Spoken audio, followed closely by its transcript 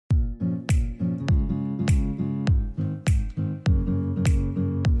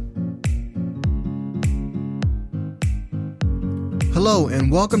Hello,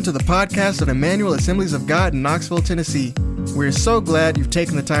 and welcome to the podcast of Emmanuel Assemblies of God in Knoxville, Tennessee. We're so glad you've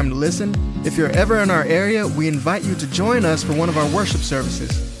taken the time to listen. If you're ever in our area, we invite you to join us for one of our worship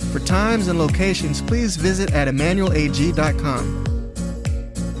services. For times and locations, please visit at emmanuelag.com.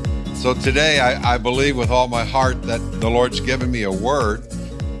 So today, I believe with all my heart that the Lord's given me a word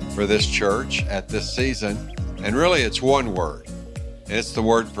for this church at this season. And really, it's one word. And it's the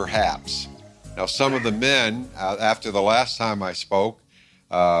word perhaps. Now, some of the men, after the last time I spoke,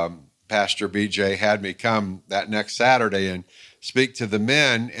 Pastor BJ had me come that next Saturday and speak to the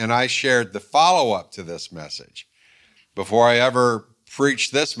men, and I shared the follow-up to this message. Before I ever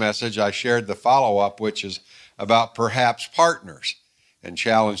preached this message, I shared the follow-up, which is about perhaps partners, and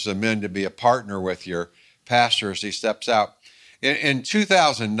challenged the men to be a partner with your pastor as he steps out. In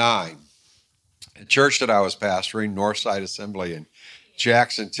 2009, the church that I was pastoring, Northside Assembly in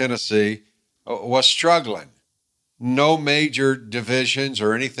Jackson, Tennessee, was struggling. No major divisions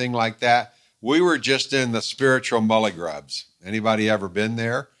or anything like that. We were just in the spiritual mullygrubs. Anybody ever been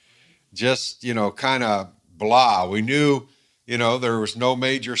there? Just, kind of blah. We knew, there was no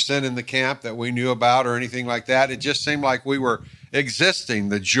major sin in the camp that we knew about or anything like that. It just seemed like we were existing.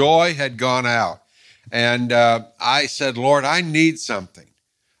 The joy had gone out. And I said, Lord, I need something.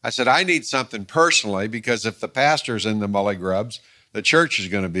 I said, I need something personally, because if the pastor's in the mullygrubs, the church is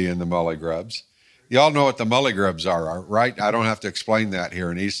going to be in the mullygrubs. You all know what the mullygrubs are, right? I don't have to explain that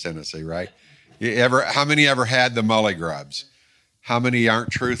here in East Tennessee, right? How many ever had the mullygrubs? How many aren't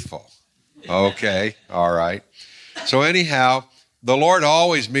truthful? Okay, all right. So anyhow, the Lord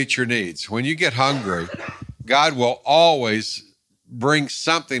always meets your needs. When you get hungry, God will always bring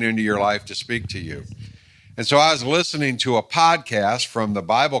something into your life to speak to you. And so I was listening to a podcast from the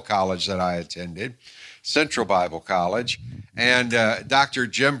Bible college that I attended, Central Bible College, and Dr.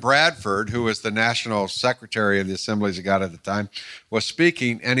 Jim Bradford, who was the national secretary of the Assemblies of God at the time, was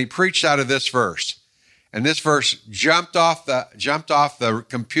speaking, and he preached out of this verse. And this verse jumped off the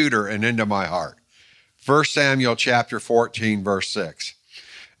computer and into my heart. 1 Samuel chapter 14, verse 6.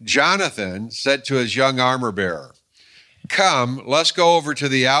 Jonathan said to his young armor bearer, "Come, let's go over to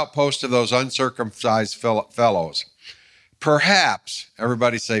the outpost of those uncircumcised fellows. Perhaps,"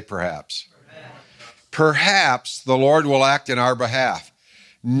 everybody say perhaps. Perhaps the Lord will act in our behalf.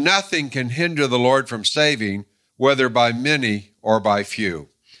 Nothing can hinder the Lord from saving, whether by many or by few.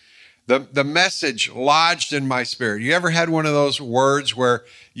 The message lodged in my spirit. You ever had one of those words where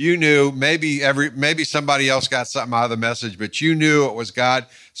you knew maybe somebody else got something out of the message, but you knew it was God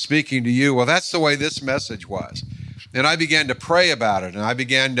speaking to you? Well, that's the way this message was. And I began to pray about it, and I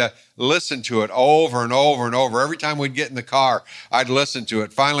began to listen to it over and over and over. Every time we'd get in the car, I'd listen to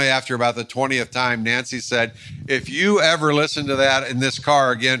it. Finally, after about the 20th time, Nancy said, "If you ever listen to that in this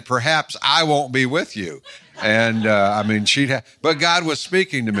car again, perhaps I won't be with you." And but God was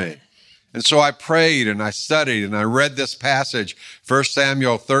speaking to me. And so I prayed and I studied and I read this passage, 1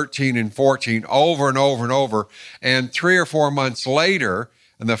 Samuel 13 and 14, over and over and over. And 3 or 4 months later,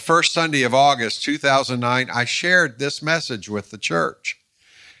 on the first Sunday of August, 2009, I shared this message with the church.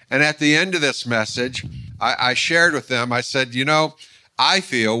 And at the end of this message, I shared with them, I said, I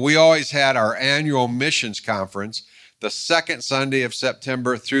feel we always had our annual missions conference the second Sunday of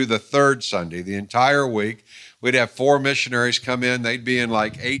September through the third Sunday, the entire week. We'd have 4 missionaries come in. They'd be in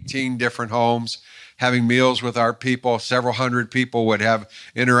like 18 different homes, having meals with our people. Several hundred people would have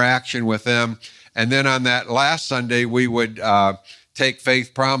interaction with them. And then on that last Sunday, we would take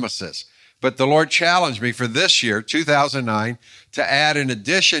faith promises. But the Lord challenged me for this year, 2009, to add in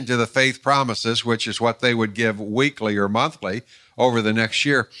addition to the faith promises, which is what they would give weekly or monthly over the next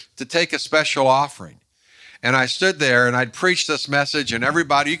year, to take a special offering. And I stood there and I'd preached this message, and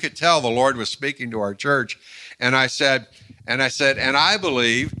everybody, you could tell the Lord was speaking to our church. And I said, and I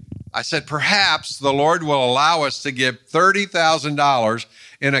believe, perhaps the Lord will allow us to give $30,000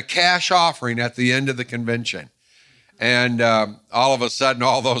 in a cash offering at the end of the convention. And all of a sudden,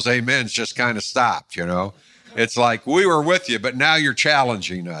 all those amens just kind of stopped, It's like, we were with you, but now you're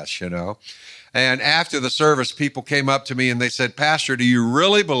challenging us, And after the service, people came up to me and they said, "Pastor, do you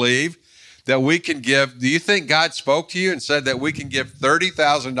really believe that we can give, do you think God spoke to you and said that we can give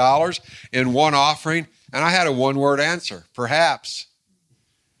 $30,000 in one offering?" And I had a one-word answer: perhaps.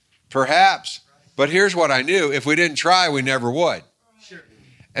 Perhaps. But here's what I knew: if we didn't try, we never would.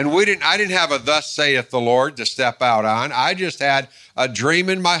 And I didn't have a "thus saith the Lord" to step out on. I just had a dream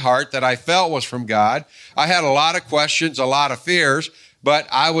in my heart that I felt was from God. I had a lot of questions, a lot of fears, but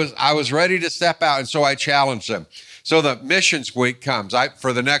I was ready to step out. And so I challenged them. So the missions week comes.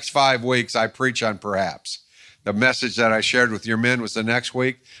 For the next 5 weeks, I preach on perhaps. The message that I shared with your men was the next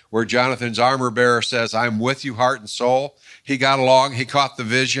week, where Jonathan's armor bearer says, I'm with you, heart and soul. He got along, he caught the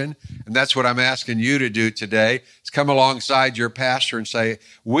vision, and that's what I'm asking you to do today, is come alongside your pastor and say,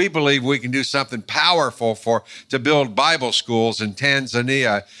 we believe we can do something powerful to build Bible schools in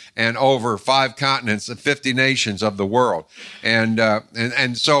Tanzania and over 5 continents and 50 nations of the world. And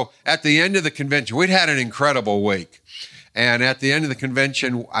so at the end of the convention, we'd had an incredible week. And at the end of the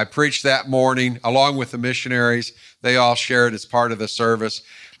convention, I preached that morning along with the missionaries. They all shared as part of the service.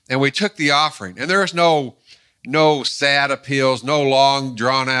 And we took the offering. And there was no sad appeals, no long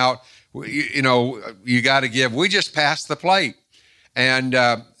drawn out, you got to give. We just passed the plate. And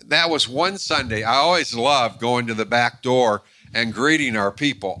that was one Sunday. I always loved going to the back door and greeting our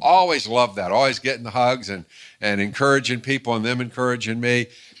people. Always loved that. Always getting the hugs and encouraging people and them encouraging me.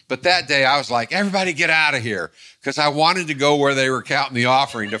 But that day I was like, everybody get out of here, because I wanted to go where they were counting the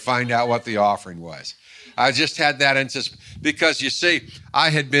offering to find out what the offering was. I just had that because you see, I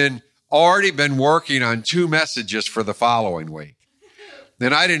had already been working on 2 messages for the following week.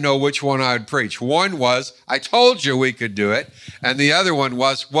 Then I didn't know which one I would preach. One was, I told you we could do it. And the other one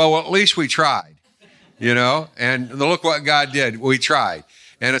was, well, at least we tried, and look what God did. We tried.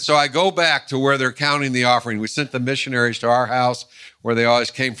 And so I go back to where they're counting the offering. We sent the missionaries to our house where they always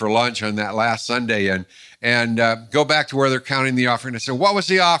came for lunch on that last Sunday, and go back to where they're counting the offering. I said, what was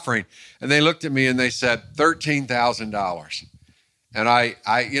the offering? And they looked at me and they said, $13,000. And I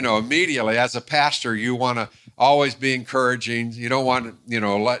immediately, as a pastor, you want to always be encouraging. You don't want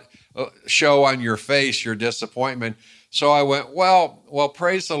to, let show on your face your disappointment. So I went, well,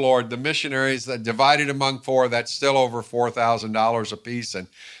 praise the Lord. The missionaries that divided among 4, that's still over $4,000 a piece, and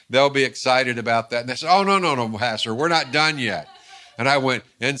they'll be excited about that. And they said, oh, no, Pastor, we're not done yet. And I went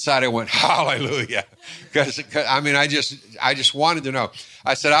inside, I went, hallelujah. Because I just wanted to know.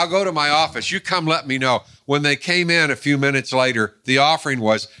 I said, I'll go to my office. You come let me know. When they came in a few minutes later, the offering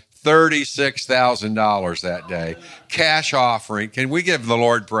was $36,000 that day. Cash offering. Can we give the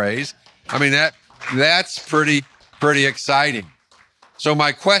Lord praise? That's pretty exciting. So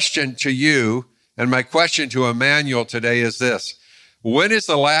my question to you and my question to Emmanuel today is this. When is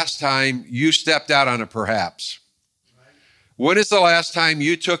the last time you stepped out on a perhaps? When is the last time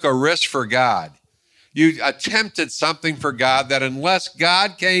you took a risk for God? You attempted something for God that unless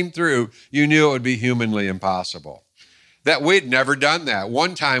God came through, you knew it would be humanly impossible. That we'd never done that.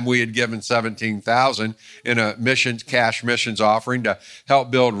 One time we had given $17,000 in a cash missions offering to help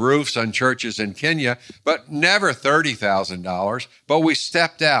build roofs on churches in Kenya, but never $30,000, but we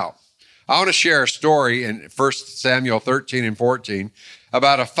stepped out. I want to share a story in 1 Samuel 13 and 14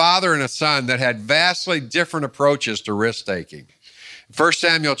 about a father and a son that had vastly different approaches to risk-taking. 1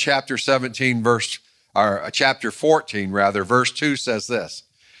 Samuel chapter 14, verse 2 says this.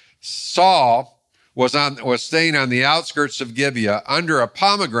 Saul was staying on the outskirts of Gibeah under a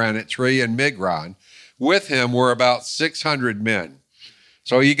pomegranate tree in Migron. With him were about 600 men.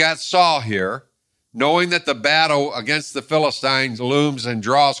 So you got Saul here, knowing that the battle against the Philistines looms and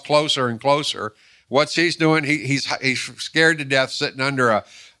draws closer and closer. What's he's doing? He's scared to death sitting under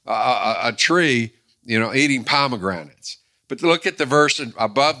a tree, eating pomegranates. But look at the verse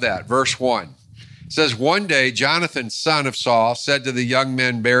above that, verse 1. It says, one day Jonathan, son of Saul, said to the young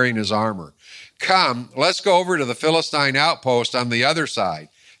men bearing his armor, come, let's go over to the Philistine outpost on the other side.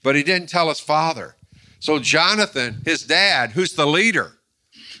 But he didn't tell his father. So Jonathan, his dad, who's the leader,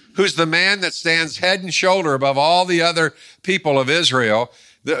 who's the man that stands head and shoulder above all the other people of Israel,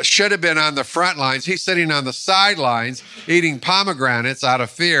 that should have been on the front lines. He's sitting on the sidelines eating pomegranates out of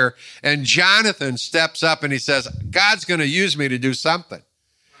fear. And Jonathan steps up and he says, God's going to use me to do something.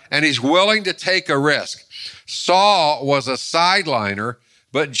 And he's willing to take a risk. Saul was a sideliner,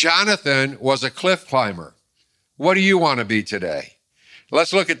 but Jonathan was a cliff climber. What do you want to be today?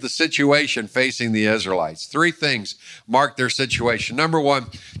 Let's look at the situation facing the Israelites. 3 things marked their situation. Number 1,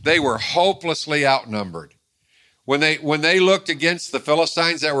 they were hopelessly outnumbered. When they looked against the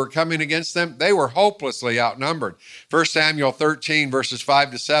Philistines that were coming against them, they were hopelessly outnumbered. 1 Samuel 13, verses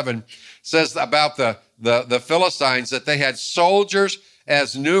 5-7 says about the Philistines that they had soldiers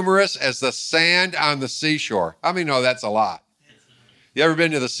as numerous as the sand on the seashore. How many know that's a lot? You ever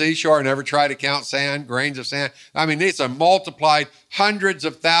been to the seashore and ever tried to count sand, grains of sand? These are multiplied hundreds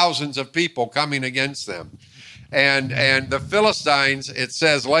of thousands of people coming against them. And the Philistines, it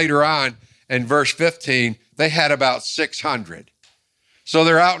says later on in verse 15, they had about 600. So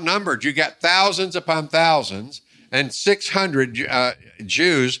they're outnumbered. You got thousands upon thousands and 600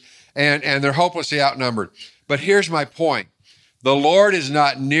 Jews, and they're hopelessly outnumbered. But here's my point. The Lord is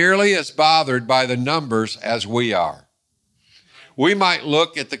not nearly as bothered by the numbers as we are. We might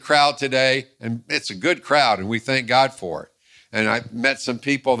look at the crowd today, and it's a good crowd, and we thank God for it. And I met some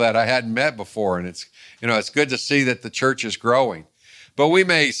people that I hadn't met before, and it's good to see that the church is growing. But we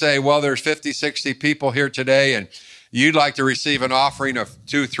may say, well, there's 50, 60 people here today, and you'd like to receive an offering of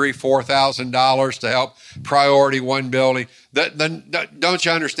 $2,000, $3,000, $4,000 to help Priority One building. Don't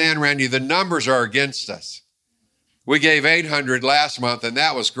you understand, Randy? The numbers are against us. We gave $800 last month, and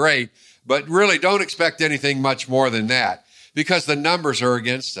that was great. But really, don't expect anything much more than that, because the numbers are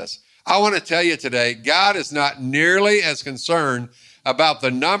against us. I want to tell you today, God is not nearly as concerned about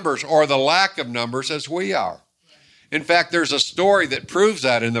the numbers or the lack of numbers as we are. In fact, there's a story that proves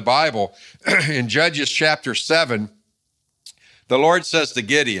that in the Bible. In Judges chapter 7, the Lord says to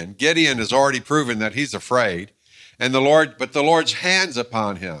Gideon has already proven that he's afraid, but the Lord's hand's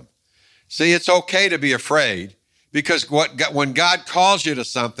upon him. See, it's okay to be afraid, because when God calls you to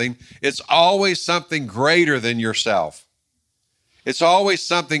something, it's always something greater than yourself. It's always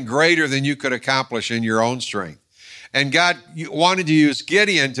something greater than you could accomplish in your own strength. And God wanted to use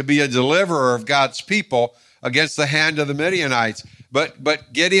Gideon to be a deliverer of God's people against the hand of the Midianites.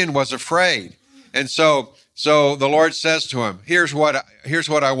 But Gideon was afraid. And so the Lord says to him, here's what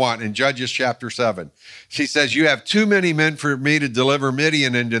I want in Judges chapter 7. She says, you have too many men for me to deliver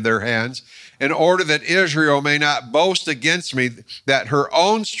Midian into their hands, in order that Israel may not boast against me that her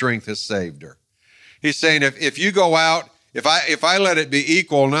own strength has saved her. He's saying, if you go out, if I let it be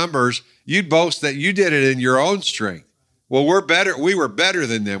equal numbers, you'd boast that you did it in your own strength. Well, we were better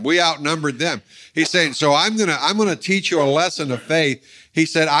than them. We outnumbered them. He's saying, so I'm gonna teach you a lesson of faith. He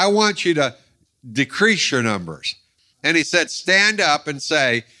said, I want you to decrease your numbers. And he said, stand up and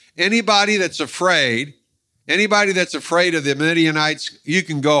say, anybody that's afraid of the Midianites, you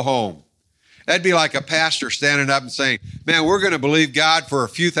can go home. That'd be like a pastor standing up and saying, man, we're going to believe God for a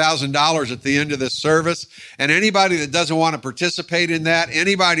few $1,000s at the end of this service. And anybody that doesn't want to participate in that,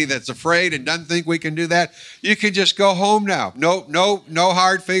 anybody that's afraid and doesn't think we can do that, you can just go home now. No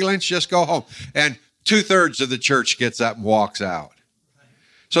hard feelings, just go home. And 2/3 of the church gets up and walks out.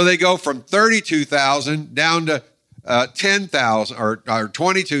 So they go from 32,000 down to 10,000 or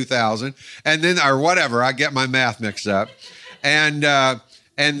 22,000, and then, or whatever, I get my math mixed up.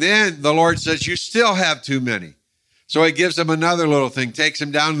 And then the Lord says, you still have too many. So he gives them another little thing, takes them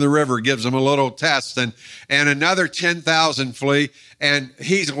down to the river, gives them a little test, and another 10,000 flee, and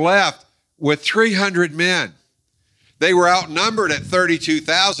he's left with 300 men. They were outnumbered at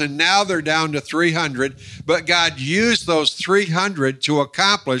 32,000. Now they're down to 300, but God used those 300 to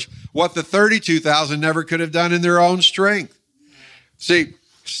accomplish what the 32,000 never could have done in their own strength. See,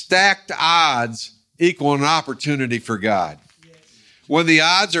 stacked odds equal an opportunity for God. When the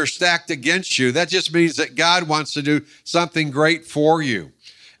odds are stacked against you, that just means that God wants to do something great for you.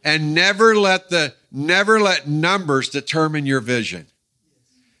 And never let numbers determine your vision.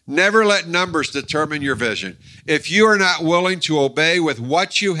 Never let numbers determine your vision. If you are not willing to obey with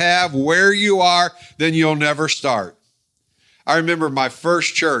what you have, where you are, then you'll never start. I remember my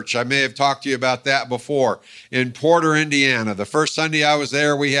first church. I may have talked to you about that before, in Porter, Indiana. The first Sunday I was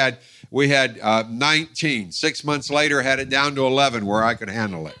there, we had 19. 6 months later, had it down to 11 where I could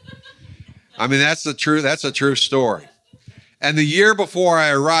handle it. I mean, that's a true story. And the year before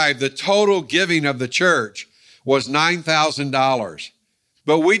I arrived, the total giving of the church was $9,000.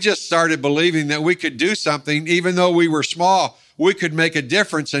 But we just started believing that we could do something, even though we were small, we could make a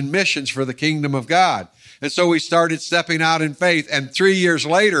difference in missions for the kingdom of God. And so we started stepping out in faith. And 3 years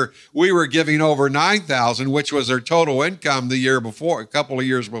later, we were giving over $9,000, which was our total income the year before, a couple of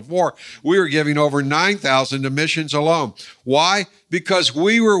years before. We were giving over $9,000 to missions alone. Why? Because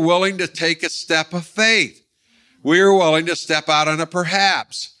we were willing to take a step of faith. We were willing to step out on a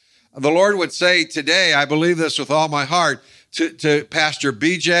perhaps. The Lord would say today, I believe this with all my heart, to Pastor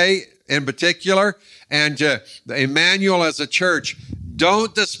BJ in particular, and to Emmanuel as a church,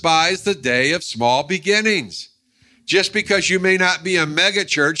 don't despise the day of small beginnings. Just because you may not be a mega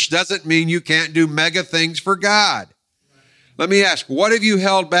church doesn't mean you can't do mega things for God. Let me ask, what have you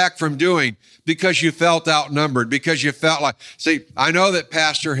held back from doing because you felt outnumbered, because you felt like, see, I know that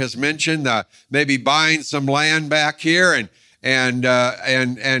Pastor has mentioned maybe buying some land back here, and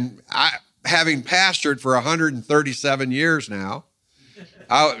I, having pastored for 137 years now,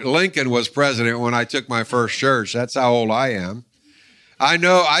 Lincoln was president when I took my first church. That's how old I am.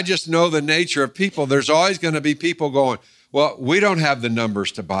 I just know the nature of people. There's always going to be people going, well, we don't have the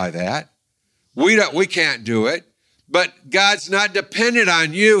numbers to buy that. We can't do it. But God's not dependent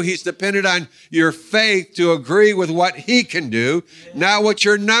on you. He's dependent on your faith to agree with what he can do, not what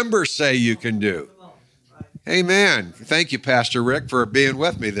your numbers say you can do. Amen. Thank you, Pastor Rick, for being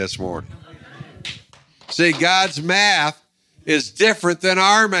with me this morning. See, God's math is different than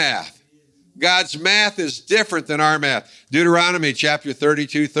our math. God's math is different than our math. Deuteronomy chapter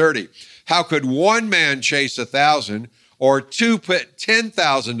 32:30. How could one man chase 1,000 or two put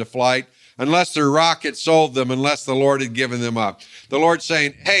 10,000 to flight unless their rock had sold them, unless the Lord had given them up? The Lord's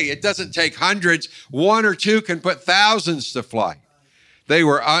saying, hey, it doesn't take hundreds. One or two can put thousands to flight. They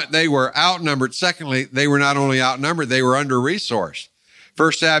were outnumbered. Secondly, they were not only outnumbered, they were under-resourced.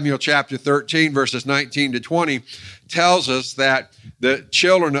 1 Samuel chapter 13, verses 19 to 20 tells us that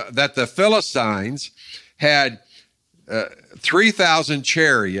the Philistines had 3,000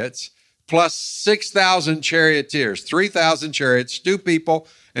 chariots plus 6,000 charioteers, 3,000 chariots, 2 people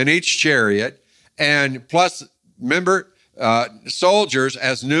in each chariot, and plus, remember, soldiers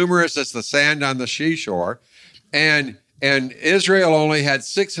as numerous as the sand on the seashore. And Israel only had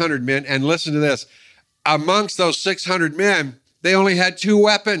 600 men. And listen to this. Amongst those 600 men, they only had 2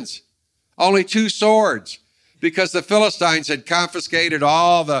 weapons, only 2 swords, because the Philistines had confiscated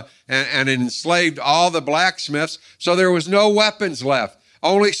and enslaved all the blacksmiths. So there was no weapons left.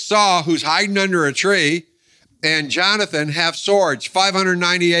 Only Saul, who's hiding under a tree, and Jonathan have swords.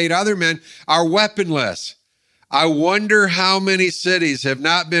 598 other men are weaponless. I wonder how many cities have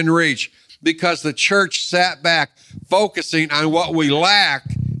not been reached because the church sat back focusing on what we lack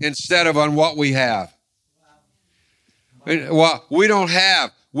instead of on what we have. Well, we don't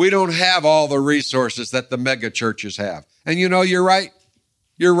have all the resources that the mega churches have. And you're right.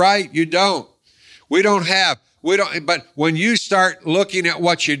 You're right. You don't. But when you start looking at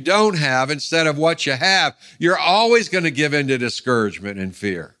what you don't have instead of what you have, you're always going to give in to discouragement and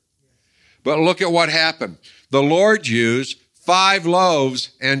fear. But look at what happened. The Lord used 5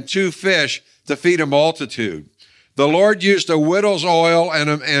 loaves and 2 fish to feed a multitude. The Lord used a widow's oil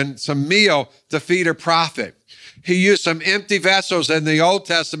and some meal to feed a prophet. He used some empty vessels in the Old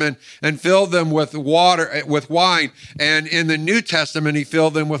Testament and filled them with wine. And in the New Testament, he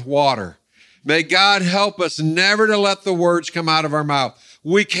filled them with water. May God help us never to let the words come out of our mouth.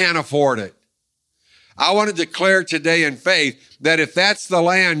 We can't afford it. I want to declare today in faith that if that's the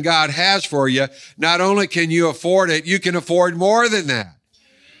land God has for you, not only can you afford it, you can afford more than that.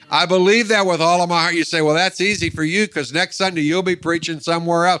 I believe that with all of my heart. You say, well, that's easy for you because next Sunday you'll be preaching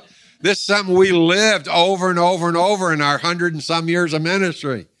somewhere else. This is something we lived over and over and over in our 100 and some years of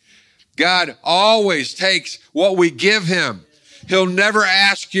ministry. God always takes what we give him. He'll never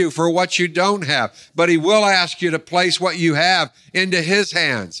ask you for what you don't have, but he will ask you to place what you have into his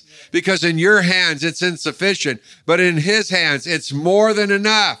hands, because in your hands it's insufficient, but in his hands it's more than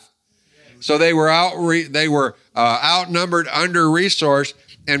enough. So they were outnumbered, under-resourced,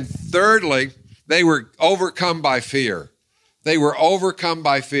 and thirdly, they were overcome by fear. They were overcome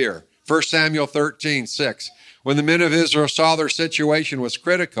by fear. 1 Samuel 13:6. When the men of Israel saw their situation was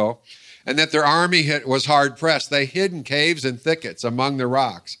critical, and that their army was hard-pressed, they hid in caves and thickets among the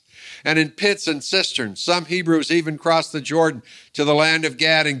rocks, and in pits and cisterns. Some Hebrews even crossed the Jordan to the land of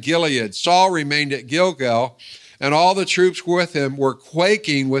Gad and Gilead. Saul remained at Gilgal, and all the troops with him were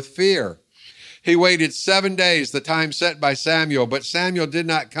quaking with fear. He waited 7 days, the time set by Samuel, but Samuel did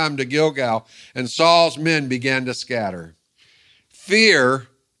not come to Gilgal, and Saul's men began to scatter. Fear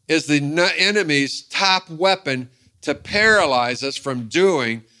is the enemy's top weapon to paralyze us from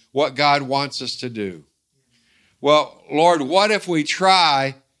doing what God wants us to do. Well, Lord, what if we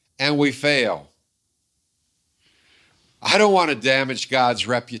try and we fail? I don't want to damage God's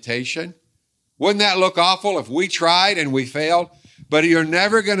reputation. Wouldn't that look awful if we tried and we failed? But you're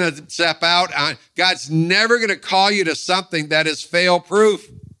never going to step out. God's never going to call you to something that is fail-proof.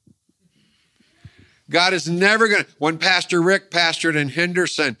 God is never going to. When Pastor Rick pastored in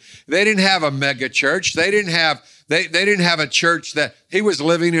Henderson, they didn't have a mega church. They didn't have a church that he was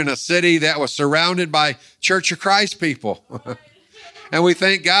living in a city that was surrounded by Church of Christ people. And we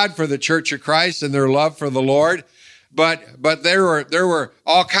thank God for the Church of Christ and their love for the Lord. But there were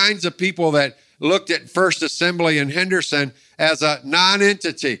all kinds of people that looked at First Assembly in Henderson as a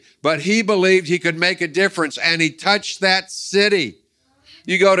non-entity. But he believed he could make a difference, and he touched that city.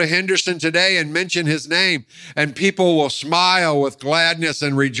 You go to Henderson today and mention his name, and people will smile with gladness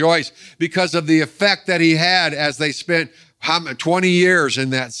and rejoice because of the effect that he had as they spent 20 years in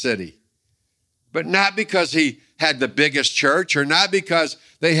that city. But not because he had the biggest church or not because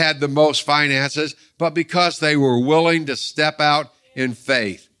they had the most finances, but because they were willing to step out in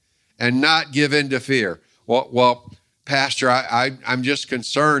faith and not give in to fear. Well, Pastor, I'm just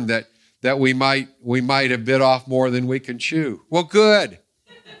concerned that we might have bit off more than we can chew. Well, good.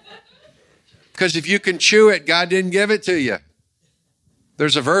 Because if you can chew it, God didn't give it to you.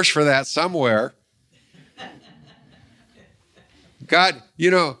 There's a verse for that somewhere. God,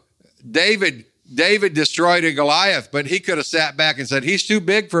 David David destroyed a Goliath, but he could have sat back and said, he's too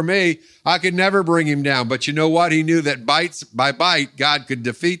big for me. I could never bring him down. But you know what? He knew that by bite, God could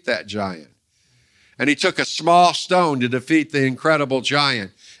defeat that giant. And he took a small stone to defeat the incredible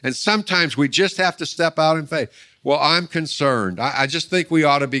giant. And sometimes we just have to step out in faith. Well, I'm concerned. I just think we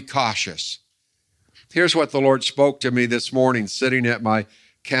ought to be cautious. Here's what the Lord spoke to me this morning sitting at my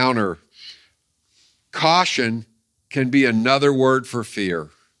counter. Caution can be another word for fear.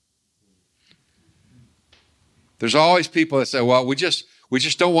 There's always people that say, well, we just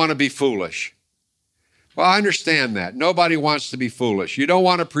don't want to be foolish. Well, I understand that. Nobody wants to be foolish. You don't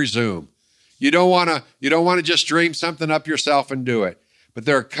want to presume. You don't want to just dream something up yourself and do it. But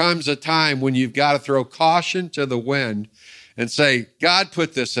there comes a time when you've got to throw caution to the wind and say, God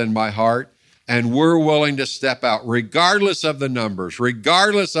put this in my heart, and we're willing to step out, regardless of the numbers,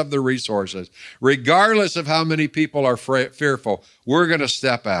 regardless of the resources, regardless of how many people are fearful. We're going to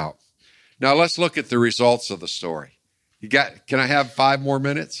step out. Now, let's look at the results of the story. Can I have 5 more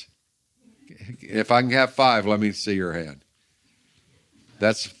minutes? If I can have 5, let me see your hand.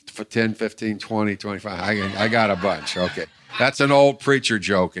 That's 10, 15, 20, 25. I got a bunch. Okay. That's an old preacher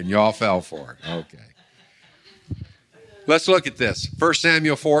joke, and y'all fell for it. Okay. Let's look at this. 1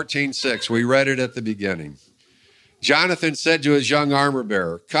 Samuel 14:6. We read it at the beginning. Jonathan said to his young armor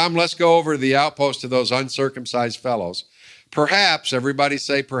bearer, come, let's go over to the outpost of those uncircumcised fellows. Perhaps, everybody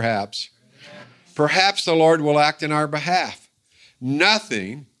say perhaps. Perhaps the Lord will act in our behalf.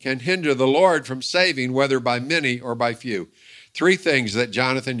 Nothing can hinder the Lord from saving, whether by many or by few. 3 things that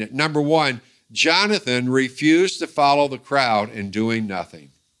Jonathan did. Number 1, Jonathan refused to follow the crowd in doing nothing.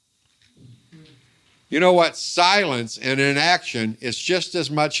 You know what? Silence and inaction is just as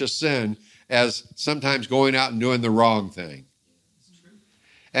much a sin as sometimes going out and doing the wrong thing.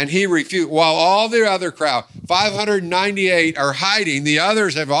 And he refused. While all the other crowd, 598, are hiding, the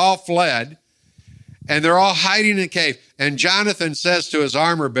others have all fled, and they're all hiding in a cave. And Jonathan says to his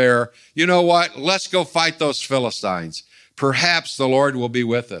armor bearer, you know what? Let's go fight those Philistines. Perhaps the Lord will be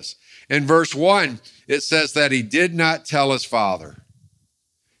with us. In verse 1, it says that he did not tell his father.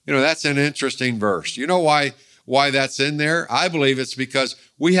 You know, that's an interesting verse. You know why that's in there? I believe it's because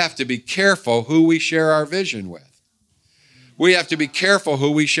we have to be careful who we share our vision with. We have to be careful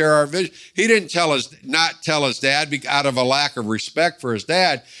who we share our vision. He didn't not tell his dad out of a lack of respect for his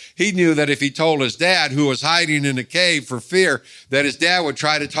dad. He knew that if he told his dad, who was hiding in a cave for fear, that his dad would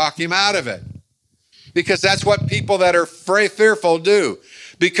try to talk him out of it. Because that's what people that are fearful do.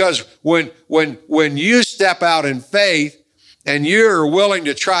 Because when you step out in faith and you're willing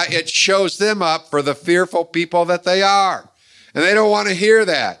to try, it shows them up for the fearful people that they are. And they don't want to hear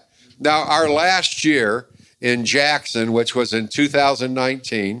that. Now, our last year in Jackson, which was in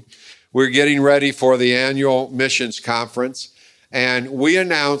 2019, we're getting ready for the annual missions conference. And we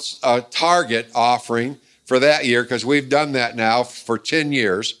announced a target offering for that year, because we've done that now for 10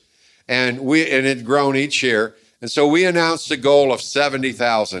 years. And it's grown each year. And so we announced a goal of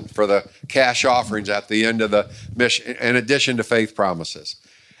 $70,000 for the cash offerings at the end of the mission, in addition to faith promises.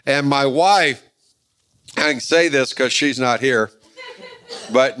 And my wife, I can say this because she's not here,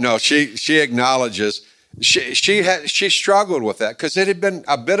 but no, she acknowledges she struggled with that because it had been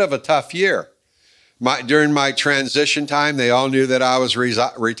a bit of a tough year. During my transition time, they all knew that I was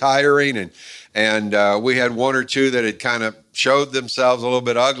retiring, and we had 1 or 2 that had kind of showed themselves a little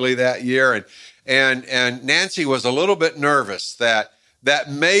bit ugly that year, and Nancy was a little bit nervous that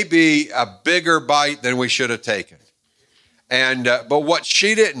may be a bigger bite than we should have taken. And but what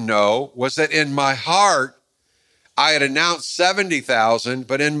she didn't know was that in my heart, I had announced 70,000,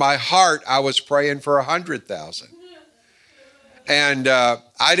 but in my heart, I was praying for 100,000. And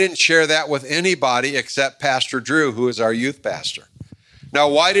I didn't share that with anybody except Pastor Drew, who is our youth pastor. Now,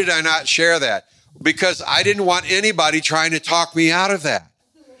 why did I not share that? Because I didn't want anybody trying to talk me out of that.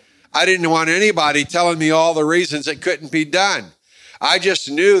 I didn't want anybody telling me all the reasons it couldn't be done. I just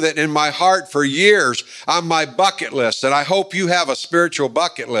knew that in my heart for years on my bucket list, and I hope you have a spiritual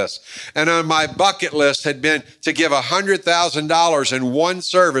bucket list, and on my bucket list had been to give $100,000 in one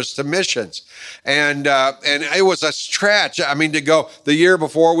service to missions. And it was a stretch. I mean, to go, the year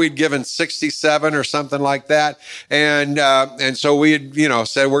before we'd given 67 or something like that. And so we had,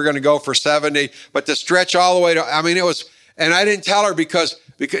 said we're going to go for 70, but to stretch all the way to, it was, and I didn't tell her because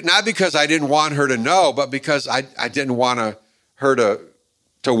not because I didn't want her to know, but because I didn't want her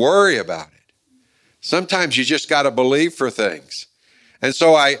to worry about it. Sometimes you just got to believe for things. And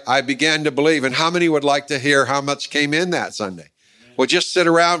so I began to believe. And how many would like to hear how much came in that Sunday? Well, just sit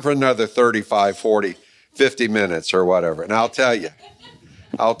around for another 35, 40, 50 minutes or whatever. And I'll tell you.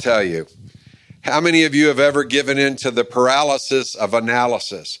 How many of you have ever given in to the paralysis of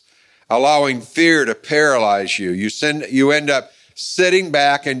analysis? allowing fear to paralyze you. You end up sitting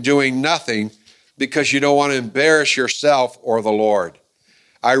back and doing nothing because you don't want to embarrass yourself or the Lord.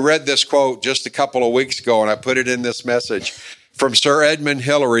 I read this quote just a couple of weeks ago, and I put it in this message from Sir Edmund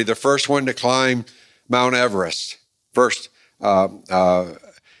Hillary, the first one to climb Mount Everest.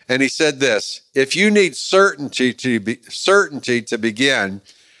 And he said this: if you need certainty to begin,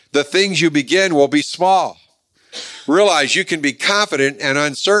 the things you begin will be small. Realize you can be confident and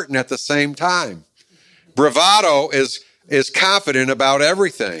uncertain at the same time. Bravado is confident about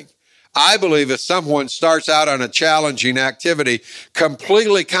everything. I believe if someone starts out on a challenging activity,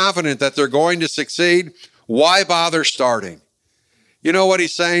 completely confident that they're going to succeed, why bother starting? You know what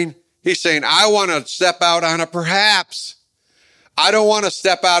he's saying? He's saying, I want to step out on a perhaps. I don't want to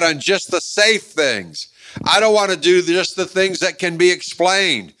step out on just the safe things. I don't want to do just the things that can be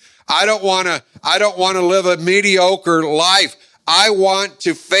explained. I don't want to live a mediocre life. I want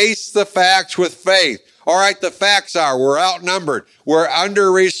to face the facts with faith. All right, the facts are we're outnumbered. We're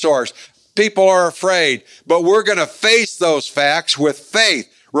under-resourced. People are afraid, but we're going to face those facts with faith.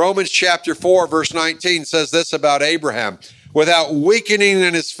 Romans chapter 4, verse 19 says this about Abraham. Without weakening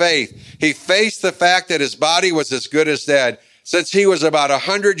in his faith, he faced the fact that his body was as good as dead, since he was about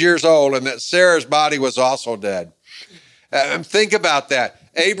 100 years old, and that Sarah's body was also dead. Think about that.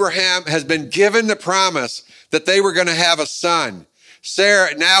 Abraham has been given the promise that they were going to have a son.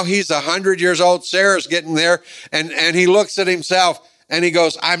 Sarah, now he's 100 years old. Sarah's getting there, and he looks at himself and he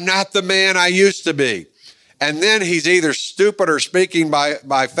goes, I'm not the man I used to be. And then he's either stupid or speaking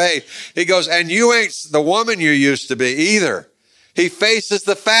by faith. He goes, and you ain't the woman you used to be either. He faces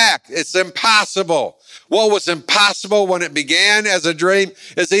the fact. It's impossible. What was impossible when it began as a dream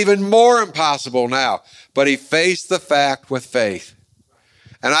is even more impossible now. But he faced the fact with faith.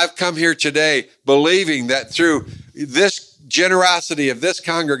 And I've come here today believing that through this generosity of this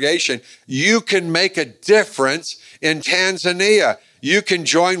congregation, you can make a difference in Tanzania. You can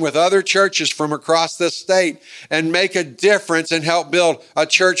join with other churches from across this state and make a difference and help build a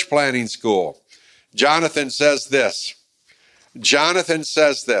church planting school. Jonathan says this. 1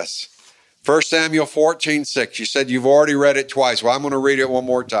 Samuel 14:6. You said you've already read it twice. Well, I'm going to read it one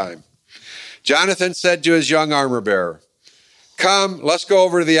more time. Jonathan said to his young armor bearer, come, let's go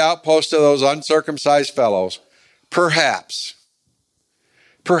over to the outpost of those uncircumcised fellows. Perhaps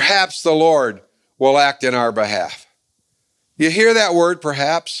the Lord will act in our behalf. You hear that word,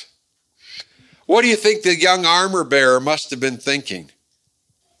 perhaps? What do you think the young armor bearer must have been thinking?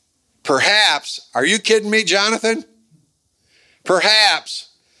 Perhaps, are you kidding me, Jonathan? Perhaps,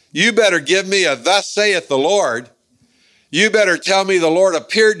 you better give me a thus saith the Lord. You better tell me the Lord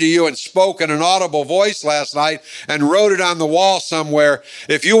appeared to you and spoke in an audible voice last night and wrote it on the wall somewhere.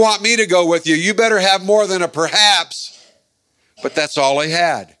 If you want me to go with you, you better have more than a perhaps. But that's all he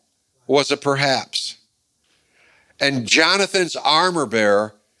had, was a perhaps. And Jonathan's armor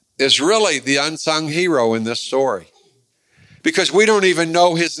bearer is really the unsung hero in this story, because we don't even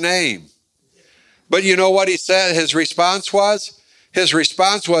know his name. But you know what he said his response was? His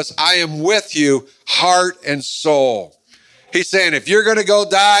response was, I am with you, heart and soul. He's saying, if you're going to go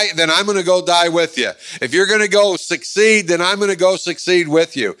die, then I'm going to go die with you. If you're going to go succeed, then I'm going to go succeed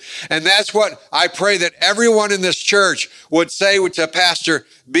with you. And that's what I pray that everyone in this church would say to Pastor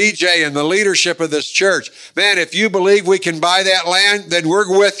BJ and the leadership of this church. Man, if you believe we can buy that land, then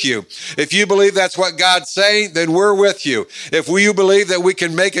we're with you. If you believe that's what God's saying, then we're with you. If you believe that we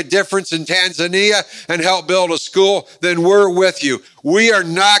can make a difference in Tanzania and help build a school, then we're with you. We are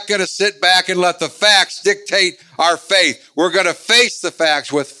not going to sit back and let the facts dictate our faith. We're going to face the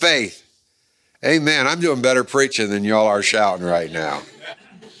facts with faith. Amen. I'm doing better preaching than y'all are shouting right now.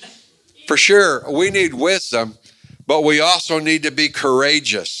 For sure, we need wisdom, but we also need to be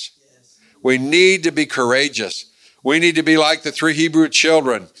courageous. We need to be courageous. We need to be like the 3 Hebrew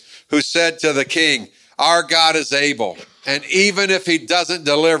children who said to the king, our God is able. And even if he doesn't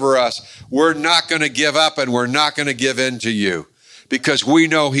deliver us, we're not going to give up and we're not going to give in to you, because we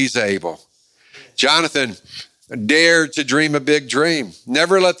know he's able. Jonathan dared to dream a big dream.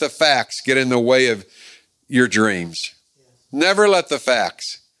 Never let the facts get in the way of your dreams. Never let the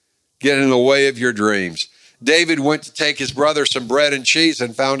facts get in the way of your dreams. David went to take his brother some bread and cheese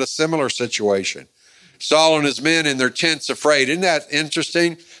and found a similar situation. Saul and his men in their tents afraid. Isn't that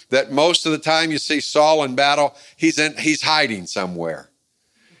interesting that most of the time you see Saul in battle, he's hiding somewhere.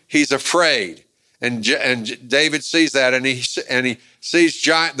 He's afraid. And David sees that, and he sees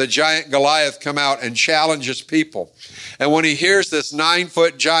the giant Goliath come out and challenge his people. And when he hears this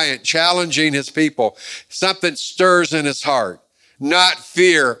 9-foot giant challenging his people, something stirs in his heart. Not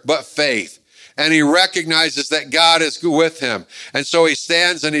fear, but faith. and he recognizes that God is with him. And so he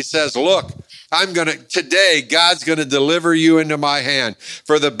stands and he says, look, today God's going to deliver you into my hand.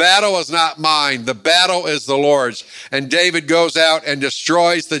 For the battle is not mine, the battle is the Lord's. And David goes out and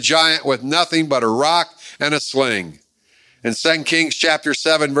destroys the giant with nothing but a rock and a sling. In 2 Kings chapter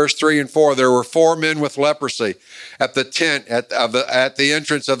 7, verse 3 and 4, there were 4 men with leprosy at the tent at the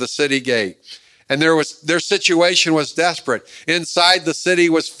entrance of the city gate. And their situation was desperate. Inside the city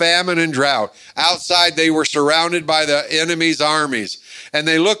was famine and drought. Outside they were surrounded by the enemy's armies. And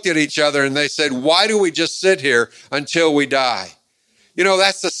they looked at each other and they said, why do we just sit here until we die? You know,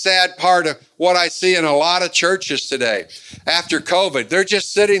 that's the sad part of what I see in a lot of churches today. After COVID, they're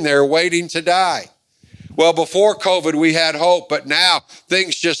just sitting there waiting to die. Well, before COVID, we had hope, but now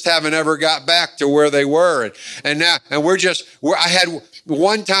things just haven't ever got back to where they were. I had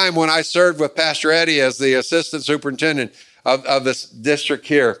one time when I served with Pastor Eddie as the assistant superintendent of this district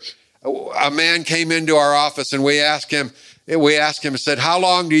here, a man came into our office and we asked him, said, how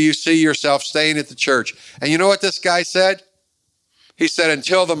long do you see yourself staying at the church? And you know what this guy said? He said,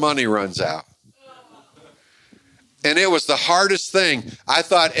 until the money runs out. And it was the hardest thing. I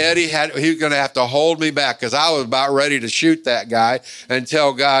thought he was going to have to hold me back because I was about ready to shoot that guy and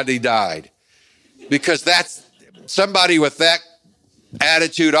tell God he died. Because that's somebody with that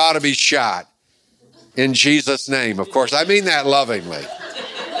attitude ought to be shot in Jesus' name. Of course, I mean that lovingly.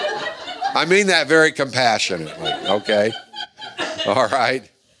 I mean that very compassionately, okay? All right.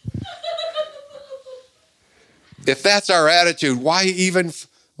 If that's our attitude, why even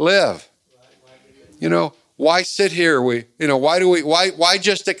live? You know, why sit here? Why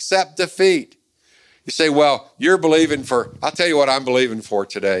just accept defeat? You say, well, I'll tell you what I'm believing for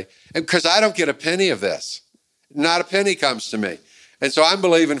today. And because I don't get a penny of this. Not a penny comes to me. And so I'm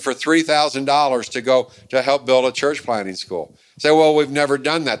believing for $3,000 to go to help build a church planting school. Say, well, we've never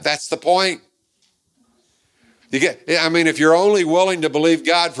done that. That's the point. If you're only willing to believe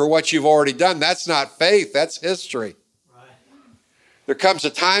God for what you've already done, that's not faith, that's history. Right. There comes a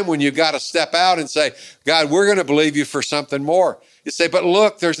time when you've got to step out and say, God, we're going to believe you for something more. You say, but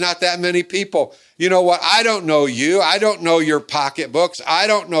look, there's not that many people. You know what? I don't know you. I don't know your pocketbooks. I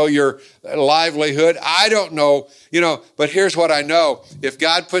don't know your livelihood. I don't know, but here's what I know. If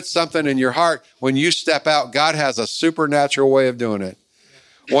God puts something in your heart, when you step out, God has a supernatural way of doing it.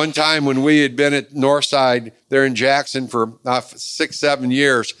 One time when we had been at Northside there in Jackson for 6-7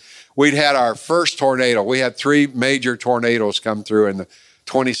 years, we'd had our first tornado. We had 3 major tornadoes come through in the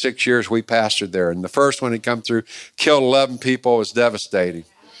 26 years we pastored there. And the first one had come through, killed 11 people. It was devastating.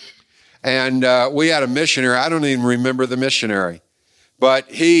 And we had a missionary. I don't even remember the missionary. But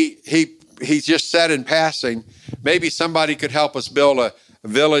he just said in passing, maybe somebody could help us build a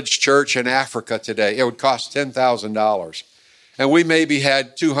village church in Africa today. It would cost $10,000. And we maybe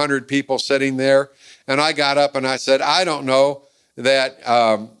had 200 people sitting there. And I got up and I said, I don't know that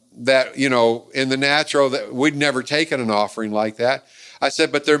in the natural, that we'd never taken an offering like that. I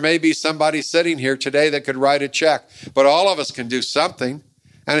said, but there may be somebody sitting here today that could write a check. But all of us can do something.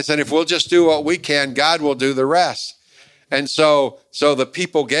 And I said, if we'll just do what we can, God will do the rest. And so the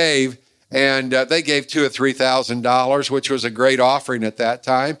people gave, and they gave $2,000 or $3,000, which was a great offering at that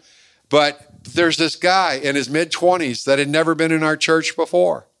time. But there's this guy in his mid-20s that had never been in our church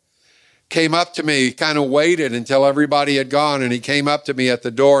before. Came up to me, kind of waited until everybody had gone, and he came up to me at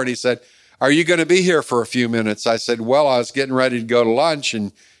the door and he said, are you going to be here for a few minutes? I said, well, I was getting ready to go to lunch,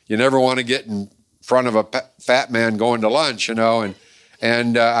 and you never want to get in front of a fat man going to lunch,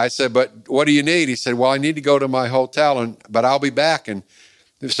 And I said, but what do you need? He said, well, I need to go to my hotel, but I'll be back. And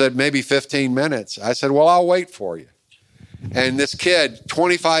he said, maybe 15 minutes. I said, well, I'll wait for you. And this kid,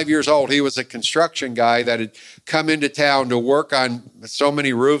 25 years old, he was a construction guy that had come into town to work on so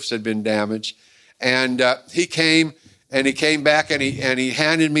many roofs had been damaged. And he came back and he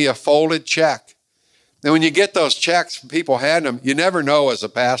handed me a folded check. And when you get those checks, people hand them, you never know as a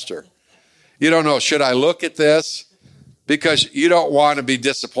pastor. You don't know, should I look at this? Because you don't want to be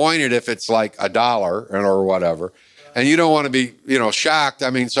disappointed if it's like $1 or whatever. And you don't want to be, shocked.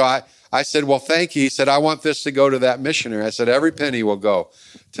 So I said, well, thank you. He said, I want this to go to that missionary. I said, every penny will go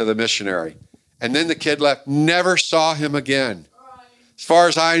to the missionary. And then the kid left, never saw him again. As far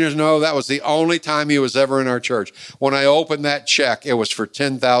as I know, that was the only time he was ever in our church. When I opened that check, it was for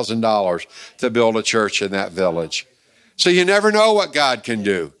 $10,000 to build a church in that village. So you never know what God can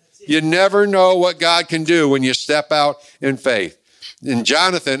do. You never know what God can do when you step out in faith. And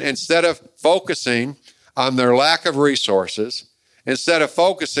Jonathan, instead of focusing on their lack of resources, instead of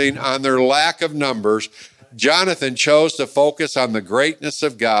focusing on their lack of numbers, Jonathan chose to focus on the greatness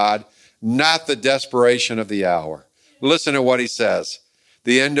of God, not the desperation of the hour. Listen to what he says.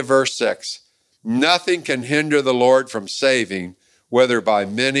 The end of verse 6. Nothing can hinder the Lord from saving, whether by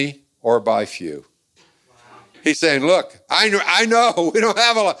many or by few. He's saying, look, I know we don't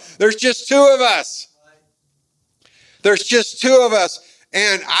have a lot. There's just two of us. There's just two of us.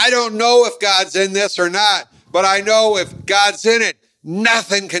 And I don't know if God's in this or not, but I know if God's in it,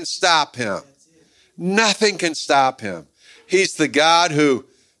 nothing can stop him. Nothing can stop him. He's the God who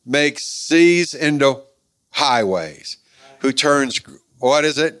makes seas into highways, who turns,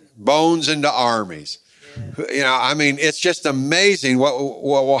 bones into armies. It's just amazing what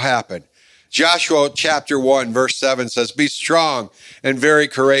will happen. Joshua chapter 1, verse 7 says, be strong and very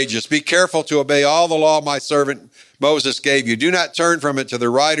courageous. Be careful to obey all the law my servant Moses gave you. Do not turn from it to the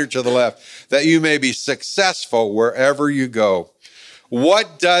right or to the left, that you may be successful wherever you go.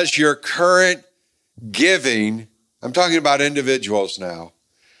 What does your current giving, I'm talking about individuals now,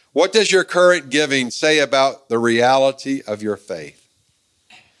 what does your current giving say about the reality of your faith?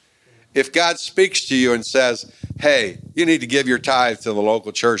 If God speaks to you and says, hey, you need to give your tithe to the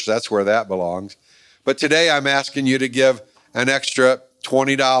local church, that's where that belongs. But today I'm asking you to give an extra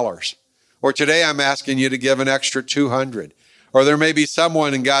 $20. Or today I'm asking you to give an extra $200. Or there may be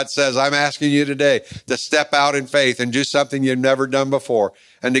someone and God says, I'm asking you today to step out in faith and do something you've never done before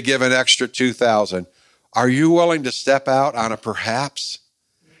and to give an extra $2,000. Are you willing to step out on a perhaps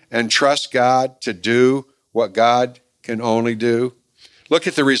and trust God to do what God can only do? Look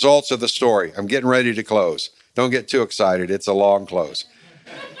at the results of the story. I'm getting ready to close. Don't get too excited. It's a long close.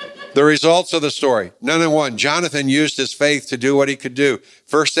 The results of the story. Number one, Jonathan used his faith to do what he could do.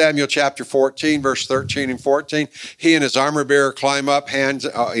 1 Samuel chapter 14, verse 13 and 14. He and his armor bearer climb up,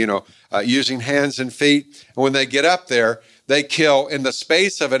 using hands and feet. And when they get up there, they kill, in the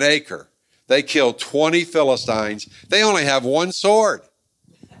space of an acre, they kill 20 Philistines. They only have one sword.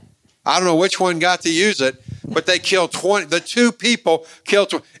 I don't know which one got to use it, but they killed 20. The two people killed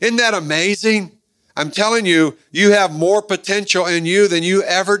 20. Isn't that amazing? I'm telling you, you have more potential in you than you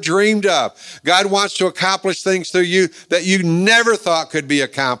ever dreamed of. God wants to accomplish things through you that you never thought could be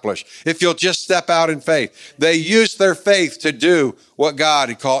accomplished if you'll just step out in faith. They used their faith to do what God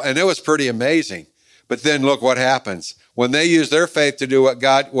had called, and it was pretty amazing. But then look what happens. When they used their faith to do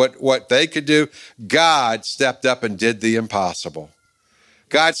what they could do, God stepped up and did the impossible.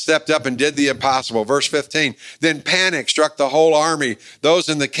 God stepped up and did the impossible. Verse 15, then panic struck the whole army, those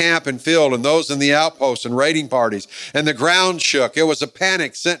in the camp and field and those in the outposts and raiding parties, and the ground shook. It was a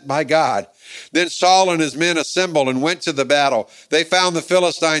panic sent by God. Then Saul and his men assembled and went to the battle. They found the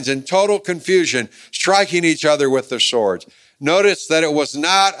Philistines in total confusion, striking each other with their swords. Notice that it was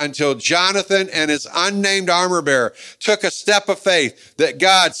not until Jonathan and his unnamed armor bearer took a step of faith that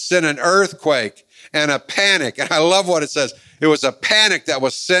God sent an earthquake and a panic. And I love what it says. It was a panic that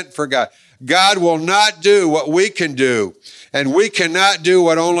was sent for God. God will not do what we can do, and we cannot do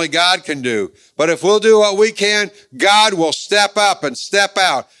what only God can do. But if we'll do what we can, God will step up and step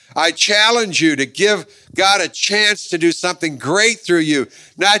out. I challenge you to give God a chance to do something great through you,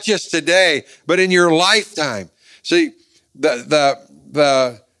 not just today, but in your lifetime. See, let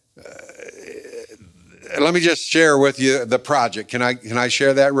me just share with you the project. Can I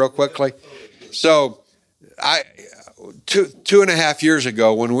share that real quickly? So, two and a half years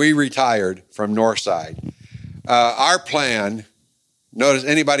ago, when we retired from Northside, our plan, notice,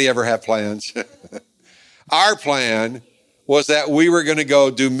 anybody ever have plans? Our plan was that we were going to go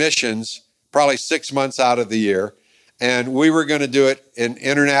do missions probably 6 months out of the year, and we were going to do it in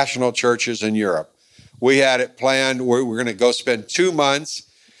international churches in Europe. We had it planned. We were going to go spend 2 months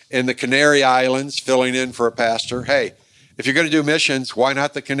in the Canary Islands filling in for a pastor. Hey, if you're going to do missions, why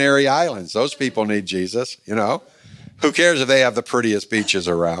not the Canary Islands? Those people need Jesus, Who cares if they have the prettiest beaches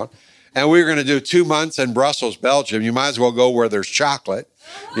around? And we were going to do 2 months in Brussels, Belgium. You might as well go where there's chocolate,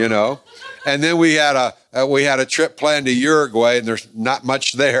 And then we had a trip planned to Uruguay, and there's not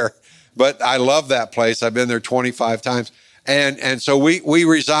much there, but I love that place. I've been there 25 times. And so we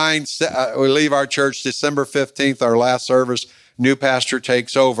resigned. We leave our church December 15th, our last service. New pastor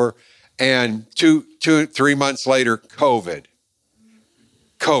takes over. And 3 months later, COVID.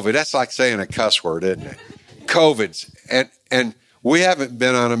 That's like saying a cuss word, isn't it? COVID's. And we haven't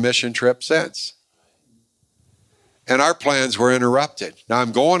been on a mission trip since. And our plans were interrupted. Now,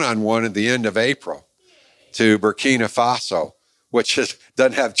 I'm going on one at the end of April to Burkina Faso, which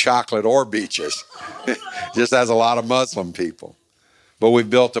doesn't have chocolate or beaches. It just has a lot of Muslim people. But we've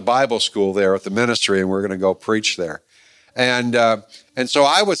built a Bible school there at the ministry, and we're going to go preach there. And so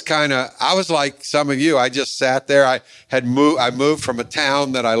I was like some of you. I just sat there. I moved from a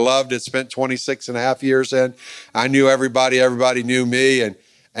town that I loved and spent 26 and a half years in. I knew everybody knew me.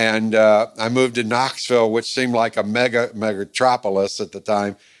 And I moved to Knoxville, which seemed like a megatropolis at the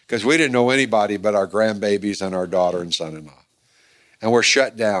time, because we didn't know anybody but our grandbabies and our daughter and son-in-law. And we're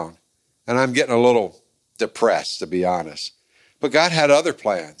shut down. And I'm getting a little depressed, to be honest. But God had other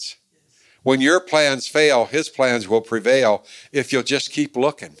plans. When your plans fail, his plans will prevail if you'll just keep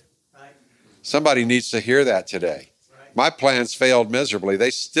looking. Somebody needs to hear that today. My plans failed miserably.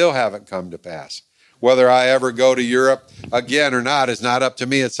 They still haven't come to pass. Whether I ever go to Europe again or not is not up to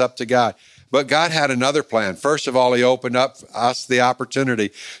me. It's up to God. But God had another plan. First of all, he opened up us the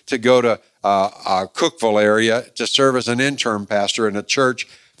opportunity to go to Cookeville area to serve as an interim pastor in a church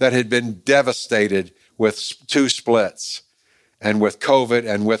that had been devastated with 2 splits and with COVID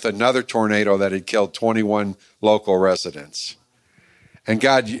and with another tornado that had killed 21 local residents. And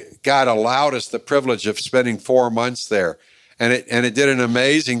God allowed us the privilege of spending 4 months there. And it did an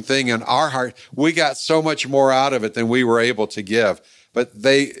amazing thing in our heart. We got so much more out of it than we were able to give. But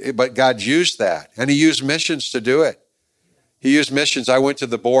God used that. And he used missions to do it. He used missions. I went to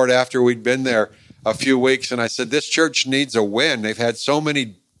the board after we'd been there a few weeks, and I said, this church needs a win. They've had so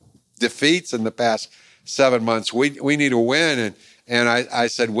many defeats in the past 7 months. We need a win. And I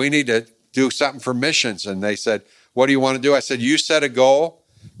said, we need to do something for missions. And they said, what do you want to do? I said, you set a goal.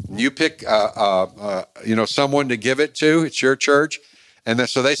 You pick, someone to give it to. It's your church. And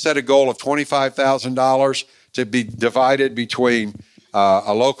so they set a goal of $25,000 to be divided between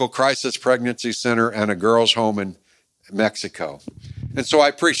a local crisis pregnancy center and a girls' home in Mexico. And so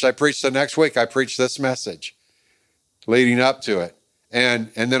I preached. The next week. I preached this message leading up to it.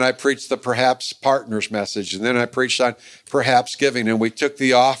 And then I preached the Perhaps Partners message. And then I preached on Perhaps Giving. And we took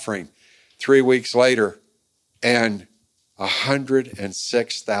the offering 3 weeks later. And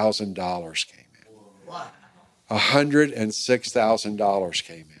 $106,000 came in. $106,000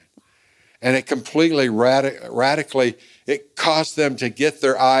 came in. And it completely radically, it caused them to get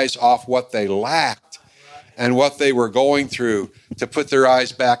their eyes off what they lacked and what they were going through, to put their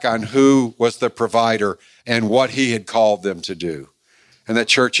eyes back on who was the provider and what he had called them to do. And the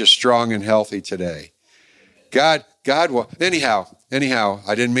church is strong and healthy today. God will, anyhow,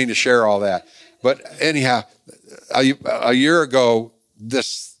 I didn't mean to share all that. But anyhow, a year ago,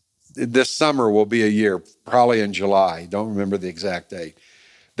 this summer will be a year, probably in July, don't remember the exact date,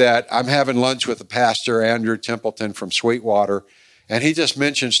 that I'm having lunch with the pastor, Andrew Templeton from Sweetwater, and he just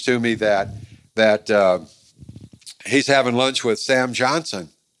mentions to me that he's having lunch with Sam Johnson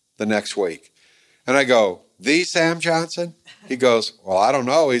the next week. And I go, the Sam Johnson? He goes, well, I don't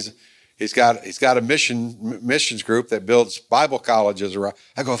know. He's got a missions group that builds Bible colleges around.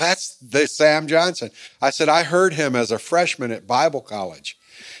 I go, that's the Sam Johnson. I said, I heard him as a freshman at Bible college.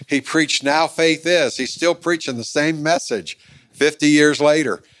 He preached Now Faith Is. He's still preaching the same message 50 years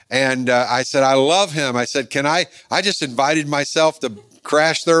later. And I said, I love him. I said, I just invited myself to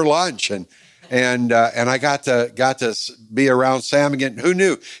crash their lunch. And I got to be around Sam again. Who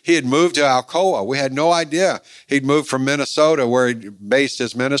knew? He had moved to Alcoa. We had no idea. He'd moved from Minnesota, where he based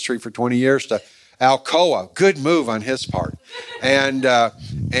his ministry for 20 years, to Alcoa. Good move on his part. And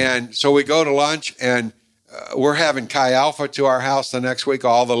so we go to lunch, and we're having Chi Alpha to our house the next week,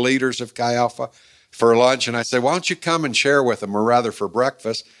 all the leaders of Chi Alpha, for lunch. And I said, why don't you come and share with them, or rather for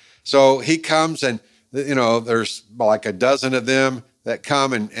breakfast? So he comes, and there's like a dozen of them that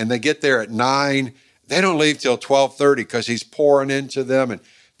come, and they get there at 9. They don't leave till 12:30 because he's pouring into them. And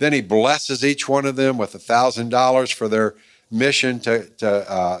then he blesses each one of them with $1,000 for their mission to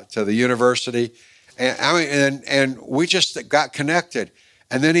the university. And we just got connected.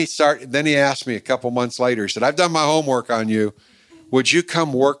 And then he asked me a couple months later, he said, I've done my homework on you. Would you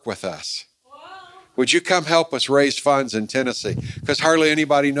come work with us? Would you come help us raise funds in Tennessee? Because hardly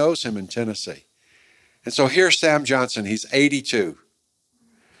anybody knows him in Tennessee. And so here's Sam Johnson. He's 82.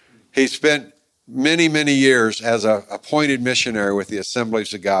 He spent many, many years as an appointed missionary with the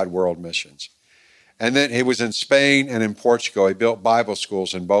Assemblies of God World Missions. And then he was in Spain and in Portugal. He built Bible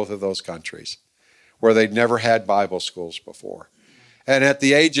schools in both of those countries where they'd never had Bible schools before. And at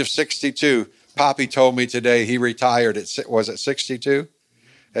the age of 62, Poppy told me today he retired was it 62?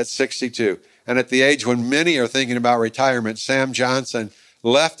 At 62. And at the age when many are thinking about retirement, Sam Johnson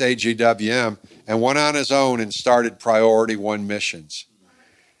left AGWM and went on his own and started Priority One Missions.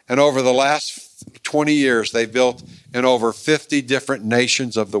 And over the last 20 years, they've built in over 50 different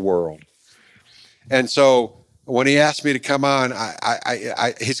nations of the world. And so when he asked me to come on,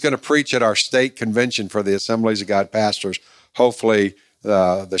 he's going to preach at our state convention for the Assemblies of God pastors. Hopefully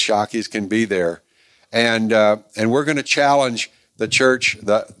the Shockies can be there. And we're going to challenge the church,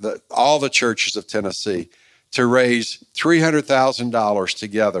 all the churches of Tennessee, to raise $300,000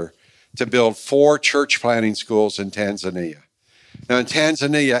 together to build 4 church planting schools in Tanzania. Now, in